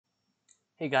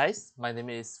Hey guys, my name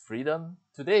is Freedom.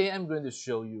 Today I'm going to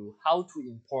show you how to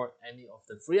import any of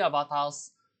the free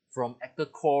avatars from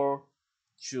ActorCore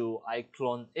to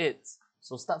iClone it.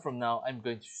 So start from now, I'm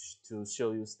going to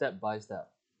show you step by step.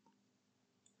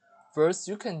 First,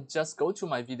 you can just go to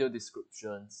my video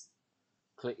descriptions,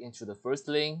 click into the first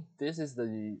link. This is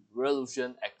the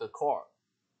Reallusion ActorCore.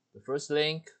 The first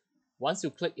link, once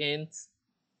you click in,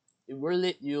 it will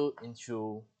lead you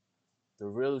into the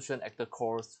Reallusion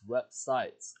ActorCore's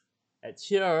website. And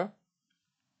here,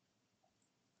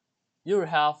 you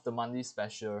have the monthly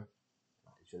special.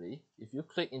 Actually, if you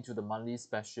click into the monthly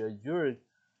special,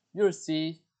 you'll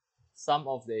see some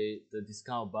of the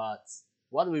discount, but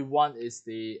what we want is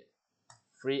the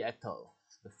free actor.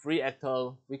 The free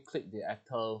actor, we click the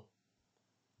actor,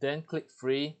 then click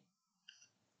free.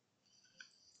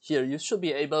 Here, you should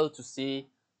be able to see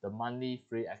the monthly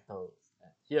free actors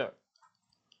here.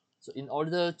 So in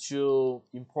order to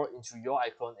import into your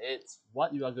iClone 8,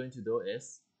 what you are going to do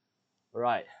is,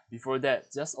 right, before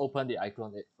that, just open the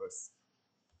iClone 8 first.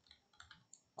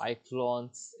 iClone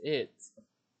 8.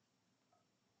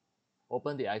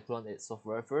 Open the iClone 8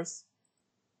 software first.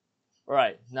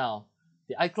 Alright, now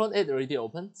the iClone 8 already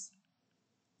opens.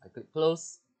 I click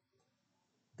close.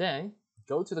 Then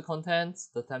go to the contents,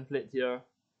 the template here,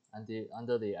 and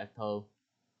under the actor.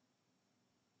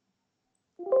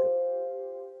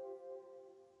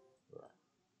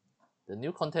 The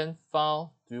new content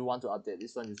file, do you want to update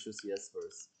this one? You choose yes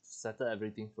first. Settle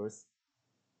everything first.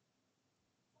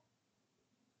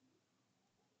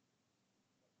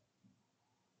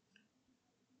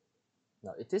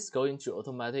 Now it is going to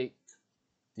automatically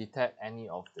detect any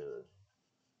of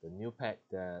the new pack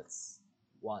that's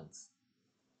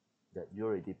that you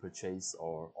already purchased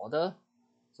or order.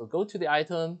 So go to the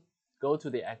item, go to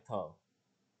the actor.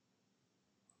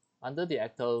 Under the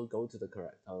actor, go to the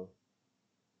character.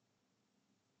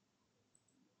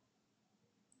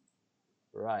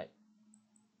 Right.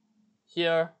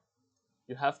 Here,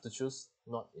 you have to choose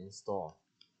not install.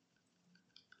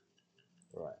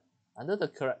 Right. Under the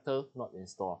character, not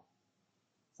install.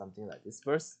 Something like this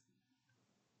first.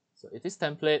 So it is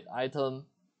template, item,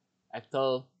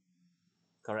 actor,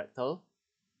 character.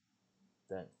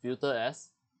 Then filter as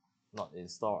not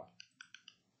install.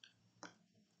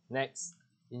 Next,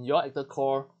 in your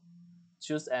ActorCore,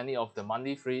 choose any of the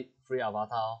monthly free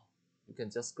avatar. You can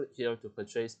just click here to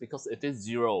purchase because it is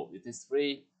 0. It is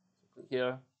free. So click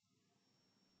here.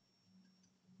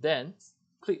 Then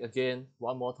click again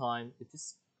one more time. It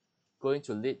is going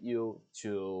to lead you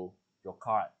to your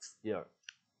cart here.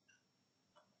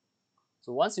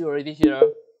 So once you're already here,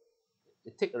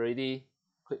 it take already.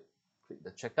 Click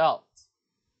the checkout.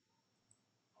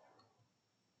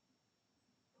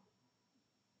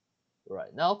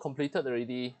 Right, now completed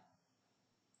already.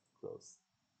 Close.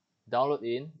 Download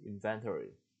in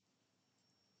inventory.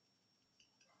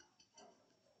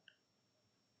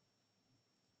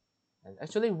 And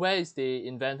actually, where is the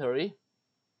inventory?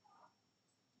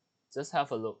 Just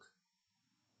have a look.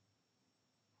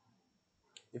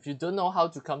 If you don't know how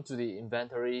to come to the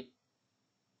inventory,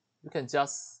 you can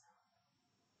just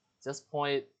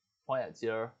point at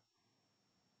here,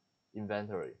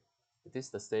 inventory. It is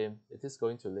the same. It is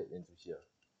going to lead into here.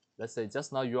 Let's say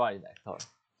just now you are in actor.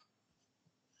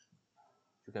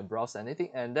 You can browse anything,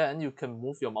 and then you can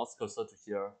move your mouse cursor to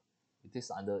here. It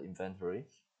is under inventory.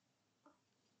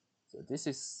 So this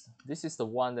is the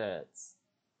one that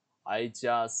I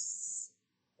just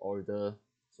ordered.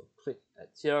 So click at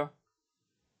here,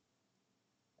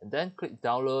 and then click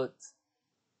download.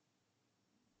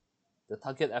 The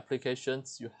target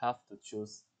applications you have to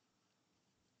choose.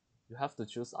 You have to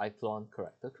choose iClone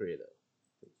Character Creator.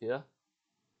 Click here,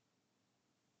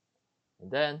 and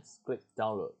then click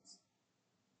download.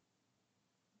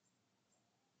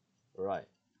 Right.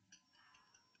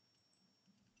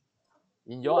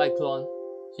 In your iClone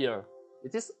here,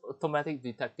 it is automatic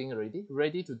detecting already,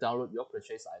 ready to download your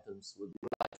purchase items will be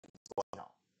live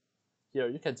now. Here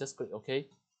you can just click OK.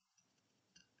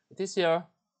 It is here.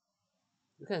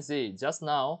 You can see just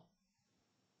now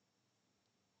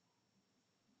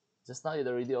it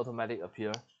already automatic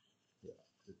appear. Yeah,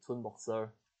 the Toon Boxer.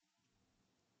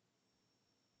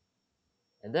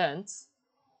 And then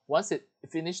once it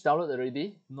finished download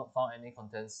already, not found any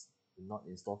contents, not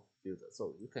install filter.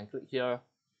 So you can click here,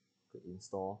 click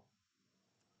install,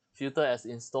 filter as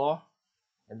install,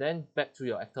 and then back to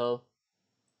your actor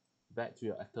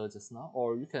just now,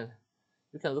 or you can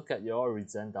look at your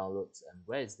recent downloads. And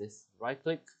where is this? Right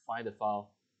click, find the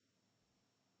file.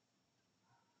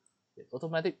 It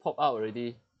automatic pop out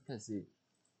already. You can see.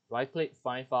 Right click,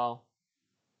 find file,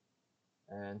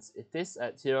 and it is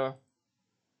at here.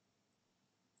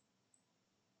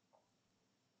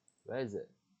 Where is it?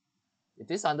 It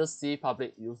is under C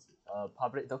public use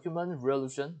public document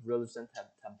Reallusion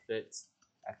templates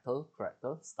actor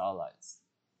character stylites.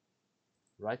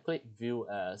 Right click view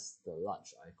as the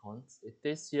large icons. It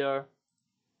is here.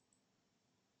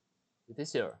 It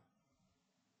is here.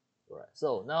 Alright,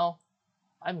 so now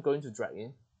I'm going to drag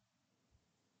in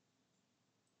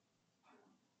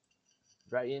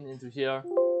into here,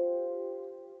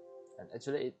 and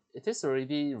actually it is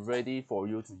already ready for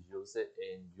you to use it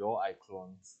in your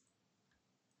iClones.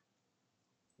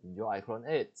 In your iClone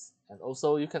 8, and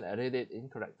also you can edit it in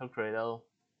Character Creator.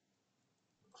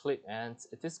 Click and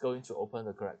it is going to open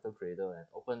the Character Creator and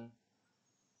open.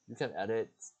 You can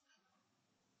edit.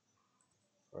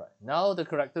 Alright, now the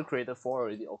Character Creator 4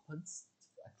 already opens.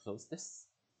 I close this.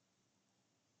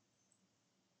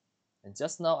 And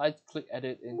just now I click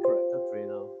edit in Character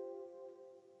Creator.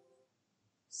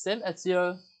 Same as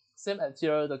here,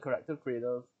 the Character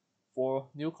Creator for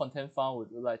new content found.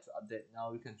 Would you like to update?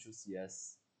 Now you can choose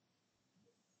yes.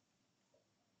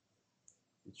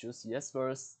 You choose yes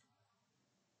first.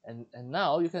 And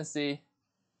now you can see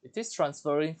it is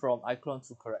transferring from iClone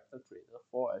to Character Creator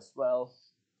 4 as well.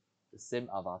 The same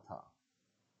avatar.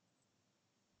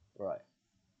 Right.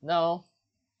 Now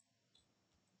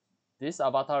this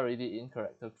avatar already in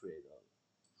Character Creator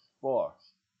 4.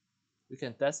 You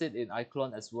can test it in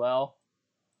iClone as well.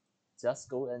 Just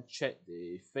go and check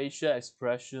the facial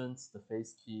expressions, the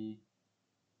face key.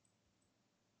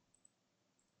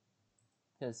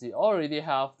 You can see already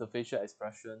have the facial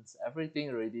expressions, everything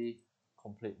already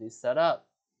completely set up.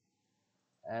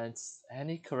 And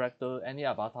any character, any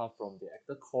avatar from the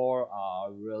ActorCore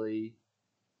are really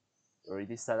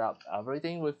already set up.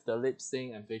 Everything with the lip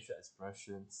sync and facial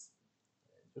expressions.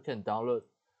 You can download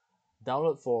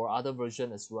for other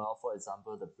version as well. For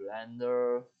example, the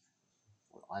Blender,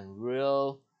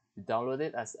 Unreal. You download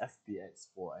it as FBX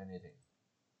for anything.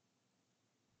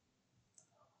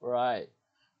 Right.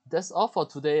 That's all for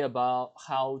today about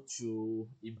how to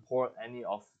import any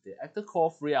of the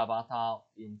ActorCore free avatar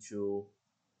into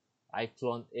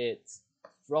iClone 8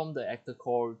 from the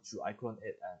ActorCore to iClone 8,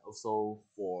 and also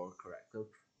for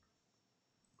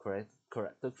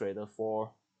Character Creator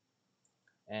 4.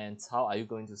 And how are you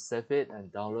going to save it and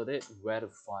download it, where to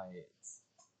find it.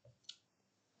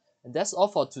 And that's all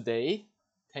for today.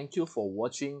 Thank you for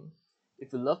watching.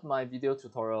 If you love my video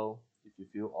tutorial, if you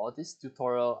feel all these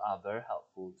tutorials are very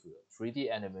helpful to your 3D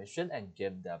animation and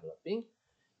game developing,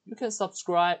 you can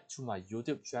subscribe to my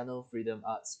YouTube channel Freedom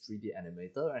Arts 3D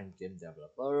Animator and Game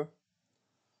Developer.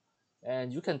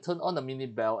 And you can turn on the mini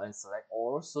bell and select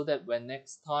all, so that when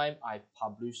next time I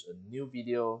publish a new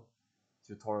video,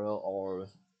 tutorial, or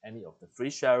any of the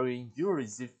free sharing, you will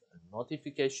receive a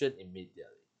notification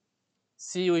immediately.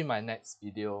 See you in my next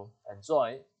video.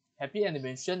 Enjoy! Happy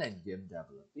animation and game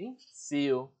developing. See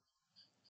you!